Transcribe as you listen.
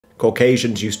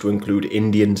Caucasians used to include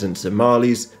Indians and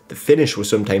Somalis, the Finnish were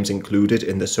sometimes included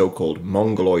in the so-called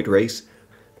Mongoloid race,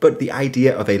 but the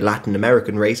idea of a Latin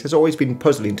American race has always been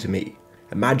puzzling to me.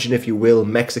 Imagine, if you will,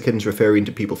 Mexicans referring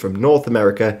to people from North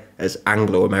America as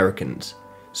Anglo-Americans.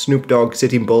 Snoop Dogg,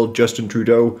 Sitting Bull, Justin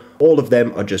Trudeau, all of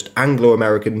them are just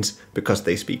Anglo-Americans because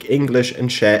they speak English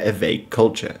and share a vague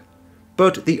culture.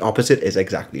 But the opposite is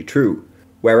exactly true.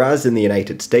 Whereas in the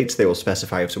United States they will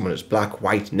specify if someone is black,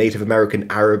 white, Native American,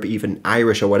 Arab, even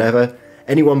Irish or whatever,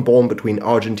 anyone born between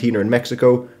Argentina and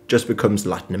Mexico just becomes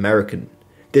Latin American.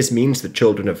 This means the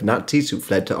children of Nazis who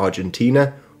fled to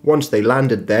Argentina, once they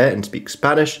landed there and speak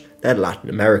Spanish, they're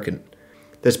Latin American.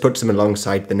 This puts them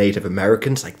alongside the Native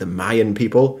Americans like the Mayan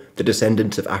people, the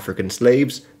descendants of African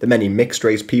slaves, the many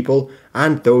mixed-race people,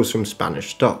 and those from Spanish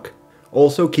stock.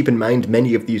 Also keep in mind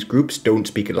many of these groups don't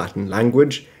speak a Latin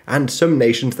language, and some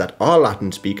nations that are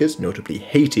Latin speakers, notably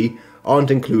Haiti,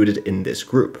 aren't included in this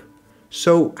group.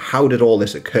 So how did all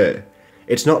this occur?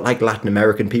 It's not like Latin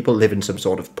American people live in some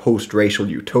sort of post-racial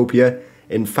utopia.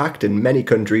 In fact, in many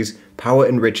countries, power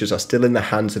and riches are still in the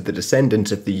hands of the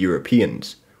descendants of the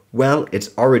Europeans. Well, its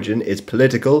origin is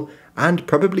political, and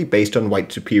probably based on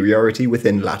white superiority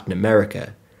within Latin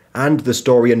America. And the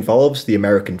story involves the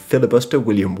American filibuster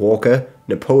William Walker,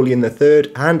 Napoleon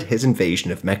III, and his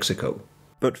invasion of Mexico.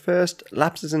 But first,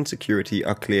 lapses in security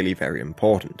are clearly very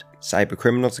important.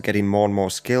 Cybercriminals are getting more and more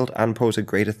skilled and pose a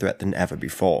greater threat than ever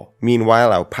before.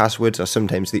 Meanwhile, our passwords are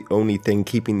sometimes the only thing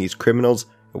keeping these criminals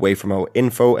away from our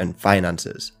info and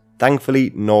finances.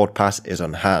 Thankfully, NordPass is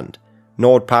on hand.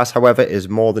 NordPass, however, is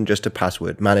more than just a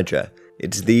password manager.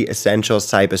 It's the essential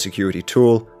cybersecurity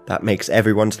tool that makes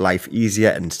everyone's life easier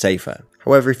and safer.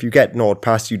 However, if you get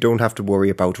NordPass, you don't have to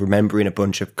worry about remembering a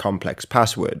bunch of complex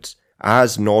passwords,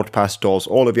 as NordPass stores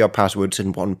all of your passwords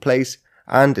in one place,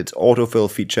 and its autofill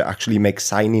feature actually makes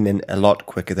signing in a lot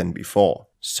quicker than before.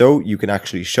 So you can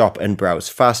actually shop and browse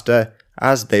faster,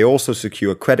 as they also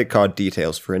secure credit card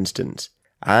details, for instance,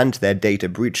 and their data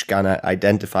breach scanner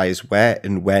identifies where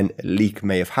and when a leak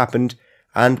may have happened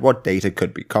and what data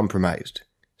could be compromised.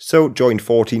 So join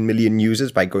 14 million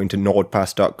users by going to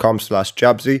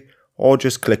nordpass.com/Jabzy, or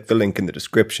just click the link in the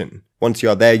description. Once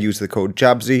you're there, use the code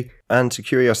JABZY and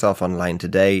secure yourself online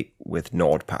today with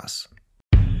NordPass.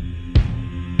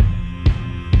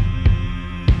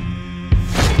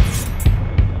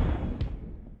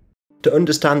 To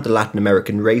understand the Latin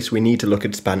American race, we need to look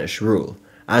at Spanish rule,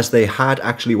 as they had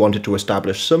actually wanted to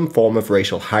establish some form of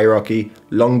racial hierarchy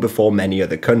long before many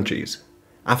other countries.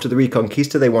 After the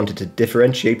Reconquista, they wanted to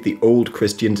differentiate the old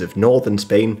Christians of northern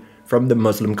Spain from the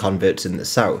Muslim converts in the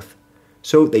south.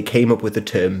 So they came up with the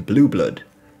term blue blood.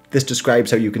 This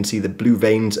describes how you can see the blue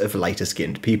veins of lighter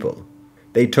skinned people.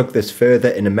 They took this further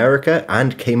in America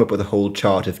and came up with a whole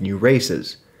chart of new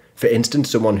races. For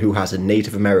instance, someone who has a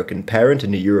Native American parent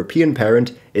and a European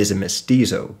parent is a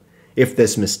mestizo. If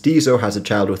this mestizo has a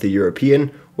child with a European,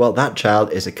 well, that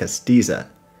child is a castiza.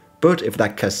 But if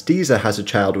that castiza has a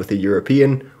child with a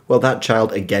European, well, that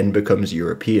child again becomes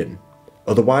European.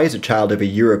 Otherwise, a child of a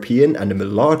European and a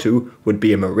mulatto would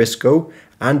be a Morisco,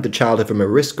 and the child of a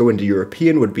Morisco and a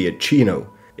European would be a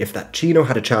Chino. If that Chino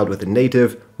had a child with a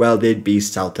native, well, they'd be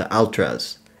Salta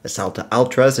Altras. A Salta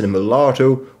Altras and a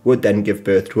mulatto would then give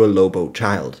birth to a Lobo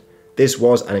child. This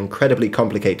was an incredibly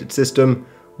complicated system,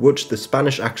 which the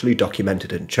Spanish actually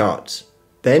documented in charts.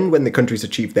 Then, when the countries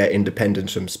achieved their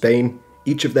independence from Spain,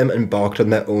 each of them embarked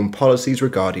on their own policies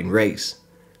regarding race.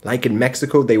 Like in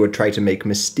Mexico, they would try to make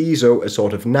mestizo a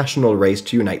sort of national race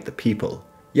to unite the people.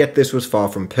 Yet this was far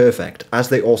from perfect, as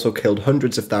they also killed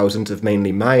hundreds of thousands of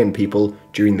mainly Mayan people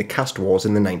during the caste wars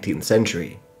in the 19th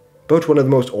century. But one of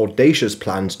the most audacious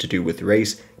plans to do with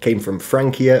race came from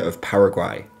Francia of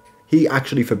Paraguay. He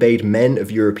actually forbade men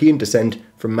of European descent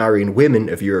from marrying women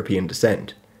of European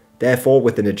descent. Therefore,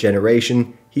 within a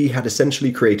generation, he had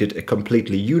essentially created a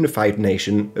completely unified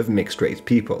nation of mixed-race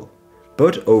people.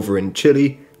 But over in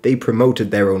Chile, they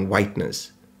promoted their own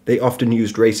whiteness. They often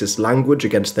used racist language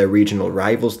against their regional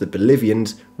rivals, the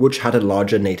Bolivians, which had a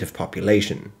larger native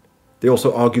population. They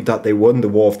also argued that they won the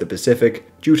War of the Pacific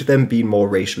due to them being more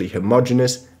racially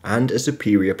homogeneous and a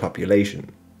superior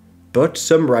population. But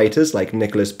some writers, like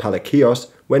Nicolas Palacios,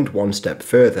 went one step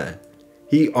further.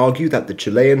 He argued that the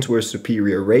Chileans were a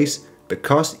superior race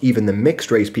because even the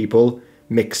mixed-race people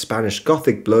mixed Spanish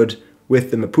Gothic blood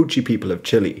with the Mapuche people of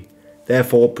Chile,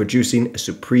 therefore producing a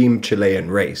supreme Chilean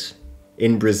race.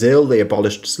 In Brazil, they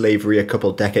abolished slavery a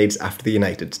couple decades after the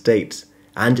United States,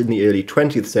 and in the early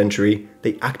 20th century,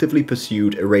 they actively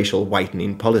pursued a racial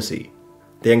whitening policy.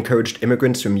 They encouraged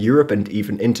immigrants from Europe and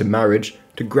even intermarriage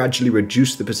to gradually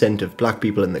reduce the percent of black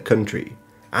people in the country.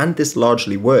 and this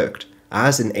largely worked,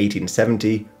 as in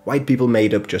 1870, white people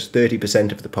made up just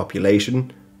 30% of the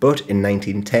population, but in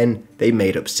 1910 they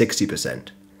made up 60%.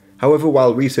 However,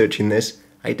 while researching this,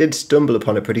 I did stumble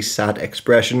upon a pretty sad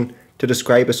expression to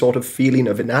describe a sort of feeling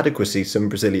of inadequacy some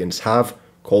Brazilians have,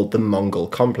 called the Mongol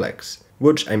complex,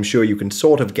 which I'm sure you can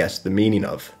sort of guess the meaning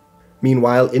of.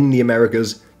 Meanwhile, in the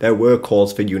Americas, there were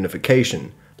calls for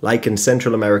unification, like in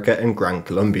Central America and Gran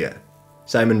Colombia.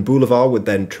 Simon Bolivar would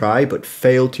then try but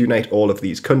fail to unite all of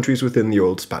these countries within the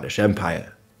old Spanish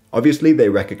Empire. Obviously, they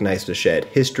recognized a shared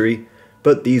history,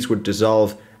 but these would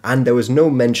dissolve, and there was no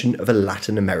mention of a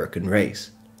Latin American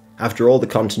race. After all, the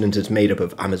continent is made up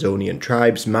of Amazonian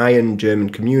tribes, Mayan,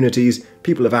 German communities,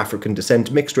 people of African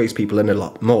descent, mixed race people, and a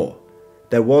lot more.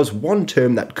 There was one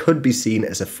term that could be seen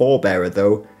as a forebearer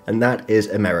though, and that is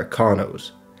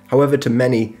Americanos. However, to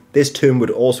many, this term would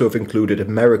also have included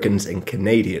Americans and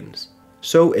Canadians.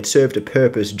 So it served a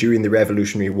purpose during the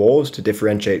Revolutionary Wars to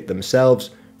differentiate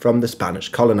themselves from the Spanish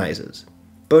colonizers.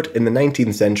 But in the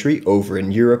 19th century, over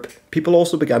in Europe, people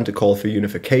also began to call for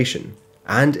unification,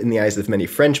 and in the eyes of many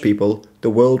French people, the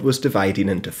world was dividing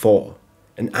into four.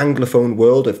 An Anglophone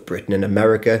world of Britain and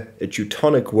America, a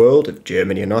Teutonic world of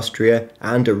Germany and Austria,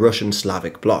 and a Russian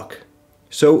Slavic bloc.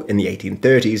 So, in the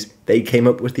 1830s, they came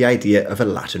up with the idea of a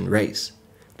Latin race.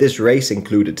 This race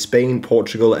included Spain,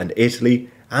 Portugal, and Italy,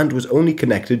 and was only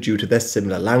connected due to their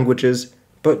similar languages,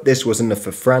 but this was enough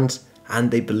for France,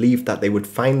 and they believed that they would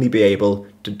finally be able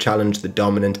to challenge the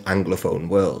dominant Anglophone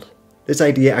world. This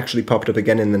idea actually popped up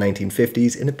again in the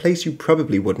 1950s in a place you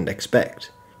probably wouldn't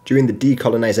expect. During the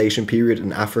decolonization period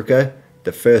in Africa,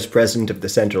 the first president of the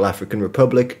Central African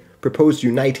Republic proposed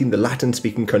uniting the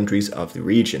Latin-speaking countries of the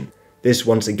region. This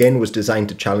once again was designed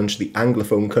to challenge the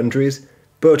Anglophone countries,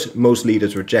 but most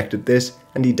leaders rejected this,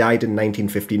 and he died in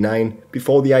 1959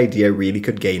 before the idea really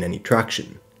could gain any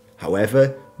traction.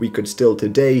 However, we could still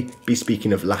today be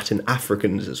speaking of Latin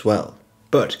Africans as well.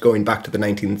 But going back to the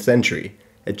 19th century,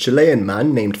 a Chilean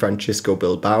man named Francisco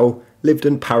Bilbao lived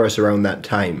in Paris around that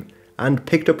time, and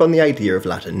picked up on the idea of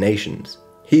Latin nations.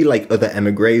 He, like other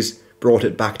émigrés, brought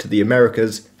it back to the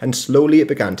Americas, and slowly it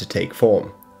began to take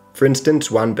form. For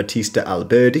instance, Juan Bautista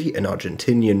Alberdi, an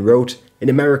Argentinian, wrote, "In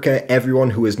America,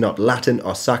 everyone who is not Latin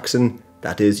or Saxon,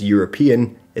 that is,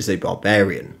 European, is a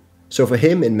barbarian." So for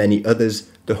him and many others,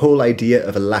 the whole idea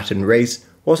of a Latin race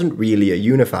wasn't really a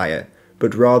unifier,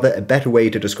 but rather a better way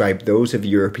to describe those of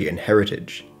European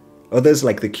heritage. Others,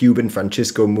 like the Cuban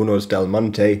Francisco Munoz del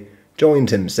Monte,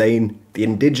 joined him, saying, "The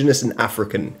indigenous and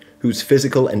African, whose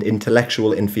physical and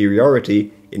intellectual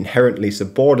inferiority inherently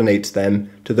subordinates them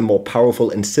to the more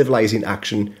powerful and civilizing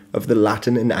action of the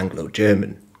Latin and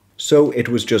Anglo-German." So it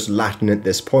was just Latin at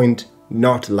this point,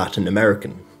 not Latin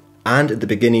American. And at the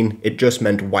beginning, it just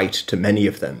meant white to many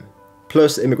of them.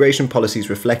 Plus, immigration policies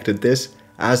reflected this,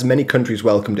 as many countries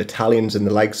welcomed Italians and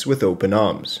the likes with open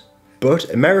arms.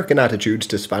 But American attitudes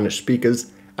to Spanish speakers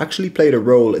actually played a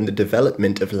role in the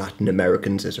development of Latin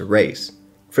Americans as a race.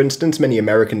 For instance, many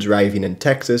Americans arriving in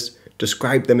Texas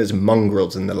described them as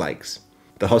mongrels and the likes.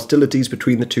 The hostilities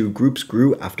between the two groups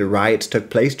grew after riots took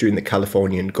place during the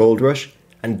Californian Gold Rush,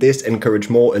 and this encouraged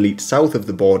more elites south of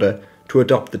the border to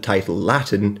adopt the title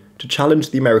Latin to challenge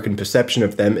the American perception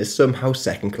of them as somehow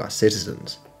second-class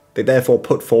citizens. They therefore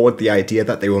put forward the idea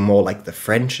that they were more like the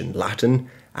French and Latin,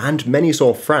 and many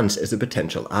saw France as a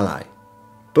potential ally.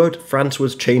 But France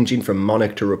was changing from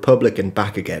monarch to republic and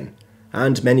back again,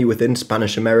 and many within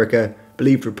Spanish America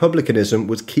believed republicanism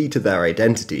was key to their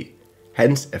identity,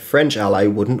 hence a French ally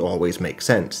wouldn't always make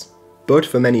sense. But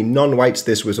for many non-whites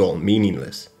this was all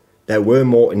meaningless. There were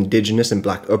more indigenous and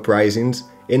black uprisings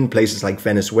in places like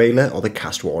Venezuela or the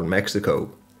caste war in Mexico.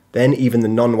 Then even the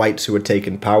non-whites who had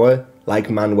taken power, like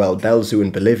Manuel Belzu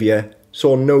in Bolivia,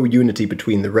 saw no unity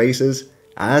between the races,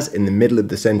 as in the middle of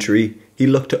the century he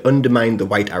looked to undermine the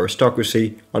white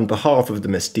aristocracy on behalf of the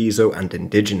mestizo and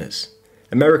indigenous.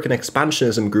 American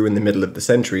expansionism grew in the middle of the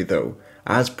century though,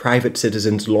 as private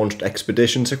citizens launched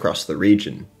expeditions across the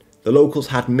region. The locals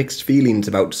had mixed feelings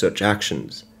about such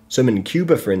actions. Some in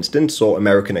Cuba, for instance, saw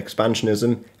American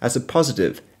expansionism as a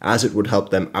positive, as it would help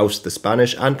them oust the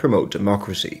Spanish and promote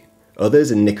democracy.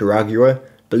 Others in Nicaragua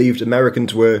believed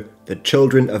Americans were the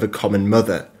children of a common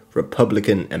mother,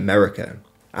 Republican America,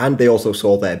 and they also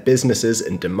saw their businesses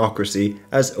and democracy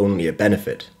as only a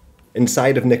benefit.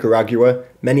 Inside of Nicaragua,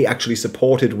 many actually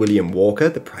supported William Walker,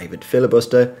 the private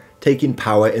filibuster, taking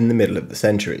power in the middle of the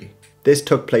century. This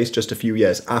took place just a few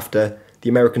years after the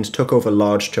Americans took over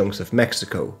large chunks of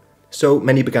Mexico, so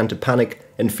many began to panic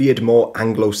and feared more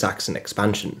Anglo-Saxon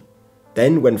expansion.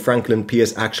 Then, when Franklin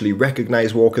Pierce actually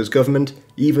recognised Walker's government,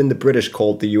 even the British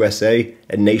called the USA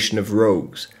a nation of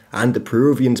rogues, and the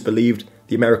Peruvians believed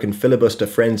the American filibuster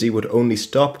frenzy would only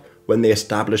stop when they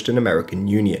established an American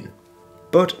Union.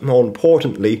 But more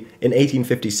importantly, in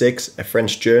 1856, a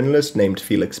French journalist named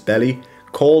Felix Belli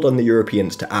called on the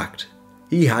Europeans to act.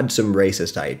 He had some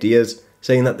racist ideas,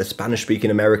 saying that the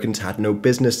Spanish-speaking Americans had no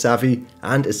business savvy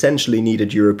and essentially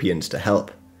needed Europeans to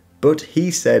help. But he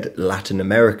said Latin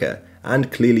America,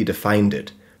 and clearly defined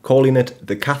it, calling it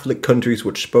the Catholic countries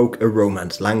which spoke a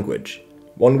Romance language.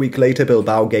 1 week later,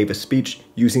 Bilbao gave a speech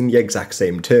using the exact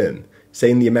same term,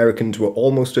 saying the Americans were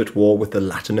almost at war with the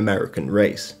Latin American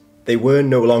race. They were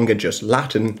no longer just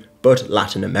Latin, but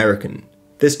Latin American.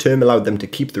 This term allowed them to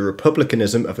keep the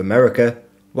republicanism of America,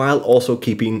 while also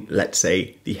keeping, let's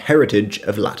say, the heritage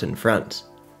of Latin France.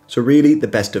 So really, the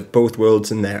best of both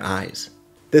worlds in their eyes.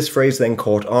 This phrase then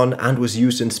caught on and was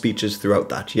used in speeches throughout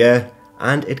that year,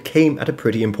 and it came at a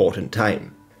pretty important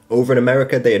time. Over in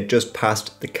America, they had just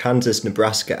passed the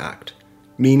Kansas-Nebraska Act,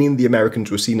 meaning the Americans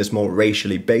were seen as more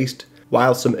racially based,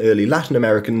 while some early Latin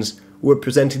Americans were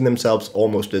presenting themselves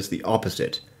almost as the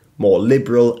opposite, more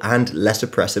liberal and less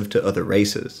oppressive to other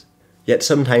races. Yet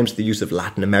sometimes the use of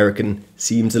Latin American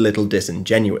seems a little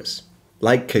disingenuous.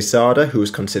 Like Quesada, who is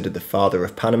considered the father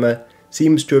of Panama,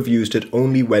 seems to have used it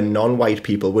only when non-white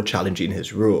people were challenging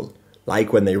his rule,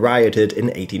 like when they rioted in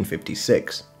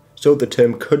 1856. So the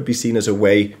term could be seen as a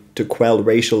way to quell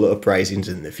racial uprisings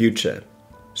in the future.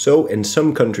 So in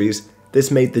some countries,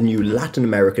 this made the new Latin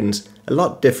Americans a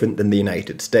lot different than the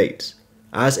United States,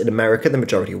 as in America the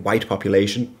majority white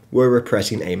population were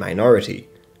repressing a minority,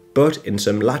 but in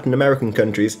some Latin American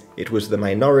countries it was the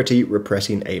minority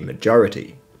repressing a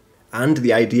majority. And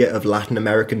the idea of Latin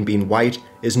American being white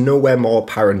is nowhere more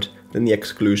apparent than the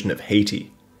exclusion of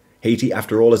Haiti. Haiti,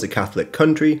 after all, is a Catholic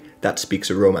country that speaks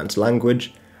a Romance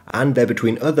language, and they're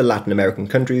between other Latin American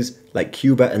countries like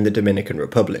Cuba and the Dominican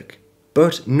Republic.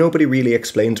 But nobody really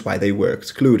explains why they were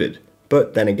excluded,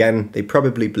 but then again, they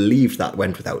probably believed that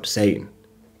went without saying.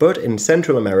 But in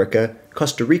Central America,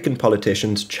 Costa Rican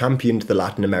politicians championed the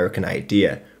Latin American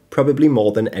idea, probably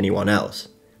more than anyone else.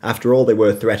 After all, they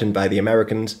were threatened by the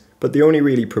Americans, but they only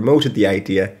really promoted the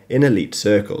idea in elite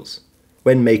circles.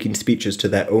 When making speeches to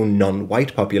their own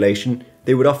non-white population,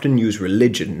 they would often use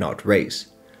religion, not race.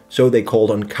 So they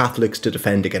called on Catholics to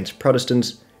defend against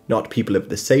Protestants, not people of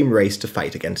the same race to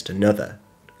fight against another.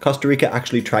 Costa Rica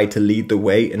actually tried to lead the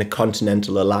way in a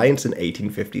continental alliance in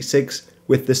 1856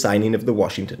 with the signing of the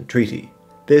Washington Treaty.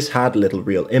 This had little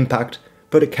real impact,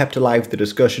 but it kept alive the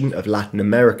discussion of Latin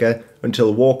America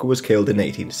until Walker was killed in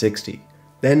 1860.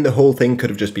 Then the whole thing could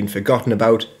have just been forgotten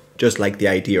about, just like the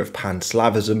idea of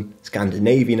Pan-Slavism,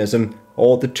 Scandinavianism,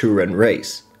 or the Turan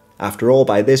race. After all,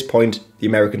 by this point, the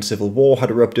American Civil War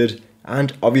had erupted,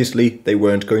 and obviously they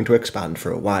weren't going to expand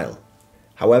for a while.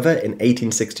 However, in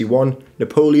 1861,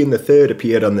 Napoleon III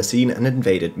appeared on the scene and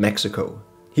invaded Mexico.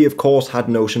 He of course had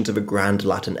notions of a grand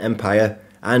Latin empire,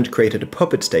 and created a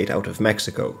puppet state out of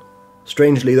Mexico.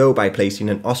 Strangely though, by placing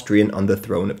an Austrian on the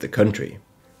throne of the country.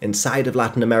 Inside of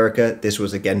Latin America, this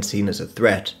was again seen as a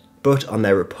threat, but on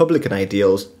their republican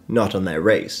ideals, not on their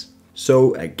race.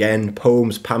 So again,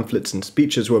 poems, pamphlets and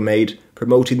speeches were made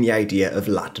promoting the idea of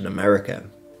Latin America.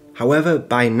 However,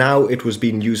 by now it was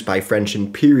being used by French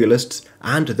imperialists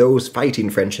and those fighting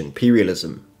French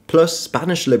imperialism. Plus,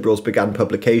 Spanish liberals began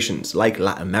publications like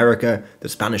Latin America, the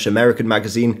Spanish American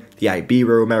magazine, the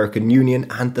Ibero-American Union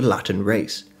and the Latin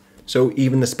Race. So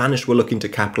even the Spanish were looking to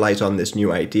capitalise on this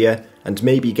new idea and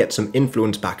maybe get some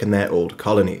influence back in their old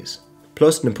colonies.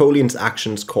 Plus, Napoleon's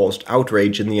actions caused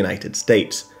outrage in the United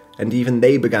States, and even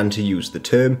they began to use the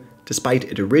term, despite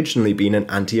it originally being an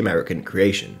anti-American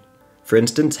creation. For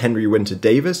instance, Henry Winter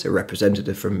Davis, a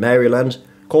representative from Maryland,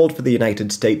 called for the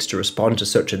United States to respond to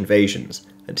such invasions,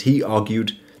 and he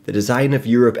argued the design of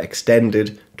Europe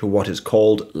extended to what is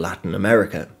called Latin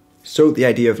America. So the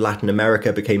idea of Latin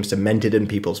America became cemented in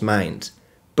people's minds,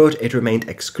 but it remained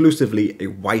exclusively a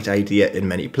white idea in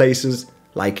many places,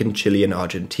 like in Chile and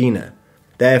Argentina.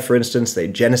 There, for instance, they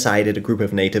genocided a group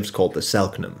of natives called the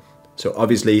Selknam, so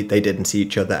obviously they didn't see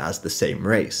each other as the same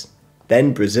race.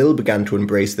 Then Brazil began to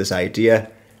embrace this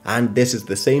idea, and this is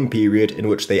the same period in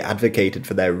which they advocated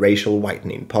for their racial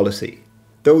whitening policy.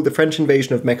 Though the French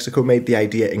invasion of Mexico made the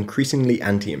idea increasingly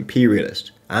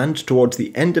anti-imperialist, and towards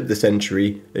the end of the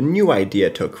century, a new idea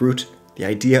took root, the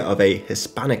idea of a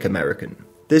Hispanic American.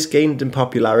 This gained in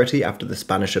popularity after the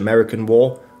Spanish-American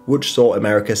War, which saw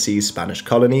America seize Spanish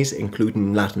colonies,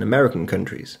 including Latin American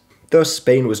countries. Thus,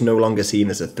 Spain was no longer seen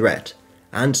as a threat,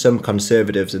 and some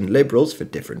conservatives and liberals, for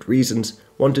different reasons,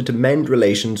 wanted to mend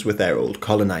relations with their old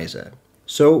coloniser.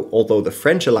 So, although the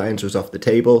French alliance was off the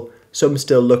table, some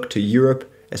still looked to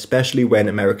Europe, especially when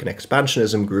American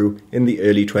expansionism grew in the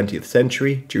early 20th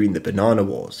century during the Banana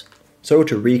Wars. So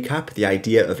to recap, the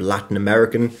idea of Latin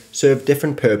American served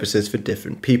different purposes for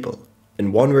different people.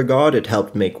 In one regard, it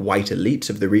helped make white elites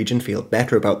of the region feel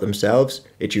better about themselves,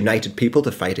 it united people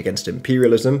to fight against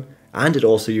imperialism, and it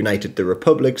also united the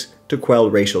republics to quell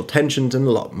racial tensions and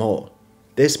a lot more.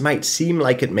 This might seem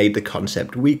like it made the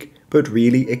concept weak, but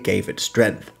really it gave it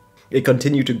strength. It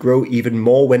continued to grow even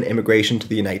more when immigration to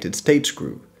the United States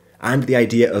grew, and the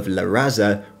idea of La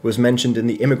Raza was mentioned in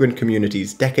the immigrant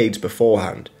communities decades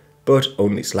beforehand, but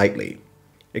only slightly.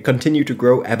 It continued to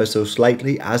grow ever so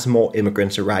slightly as more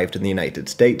immigrants arrived in the United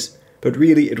States, but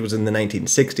really it was in the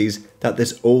 1960s that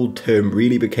this old term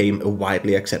really became a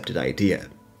widely accepted idea.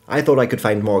 I thought I could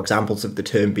find more examples of the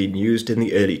term being used in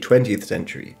the early 20th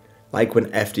century, like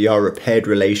when FDR repaired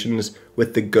relations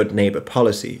with the good neighbour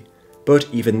policy, but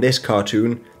even this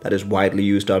cartoon, that is widely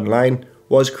used online,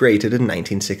 was created in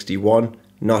 1961,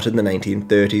 not in the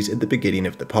 1930s at the beginning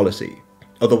of the policy.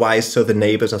 Otherwise, Southern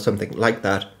neighbours or something like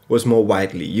that was more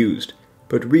widely used,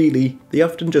 but really, they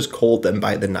often just called them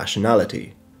by their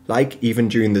nationality. Like, even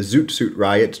during the Zoot Suit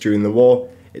riots during the war,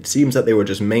 it seems that they were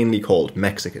just mainly called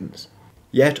Mexicans.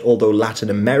 Yet, although Latin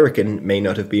American may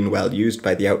not have been well used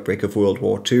by the outbreak of World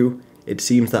War II, it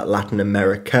seems that Latin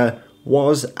America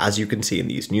was, as you can see in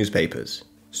these newspapers.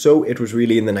 So it was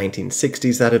really in the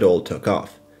 1960s that it all took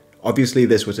off. Obviously,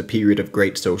 this was a period of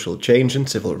great social change and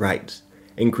civil rights.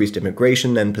 Increased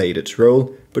immigration then played its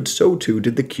role, but so too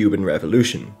did the Cuban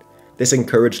Revolution. This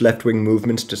encouraged left-wing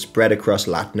movements to spread across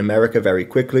Latin America very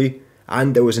quickly,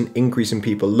 and there was an increase in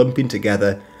people lumping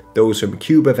together those from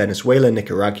Cuba, Venezuela,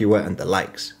 Nicaragua, and the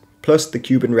likes. Plus, the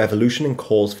Cuban Revolution and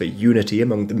calls for unity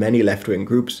among the many left-wing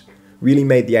groups really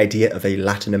made the idea of a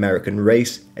Latin American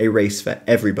race a race for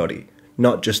everybody,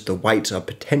 not just the whites or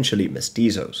potentially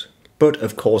mestizos. But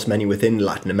of course, many within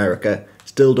Latin America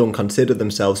still don't consider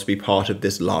themselves to be part of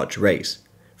this large race.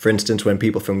 For instance, when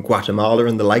people from Guatemala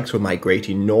and the likes were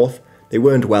migrating north, they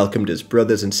weren't welcomed as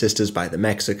brothers and sisters by the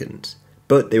Mexicans,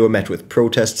 but they were met with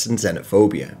protests and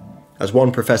xenophobia. As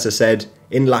one professor said,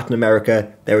 in Latin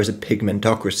America there is a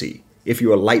pigmentocracy. If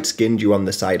you are light-skinned, you are on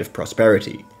the side of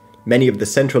prosperity. Many of the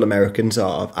Central Americans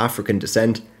are of African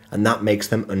descent, and that makes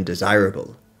them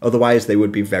undesirable. Otherwise, they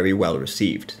would be very well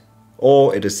received.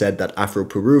 Or it is said that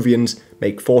Afro-Peruvians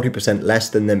make 40% less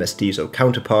than their mestizo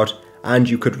counterpart, and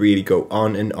you could really go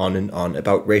on and on and on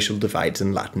about racial divides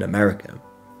in Latin America.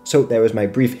 So there is my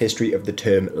brief history of the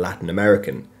term Latin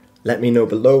American. Let me know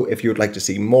below if you would like to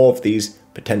see more of these,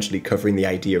 potentially covering the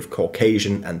idea of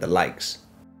Caucasian and the likes.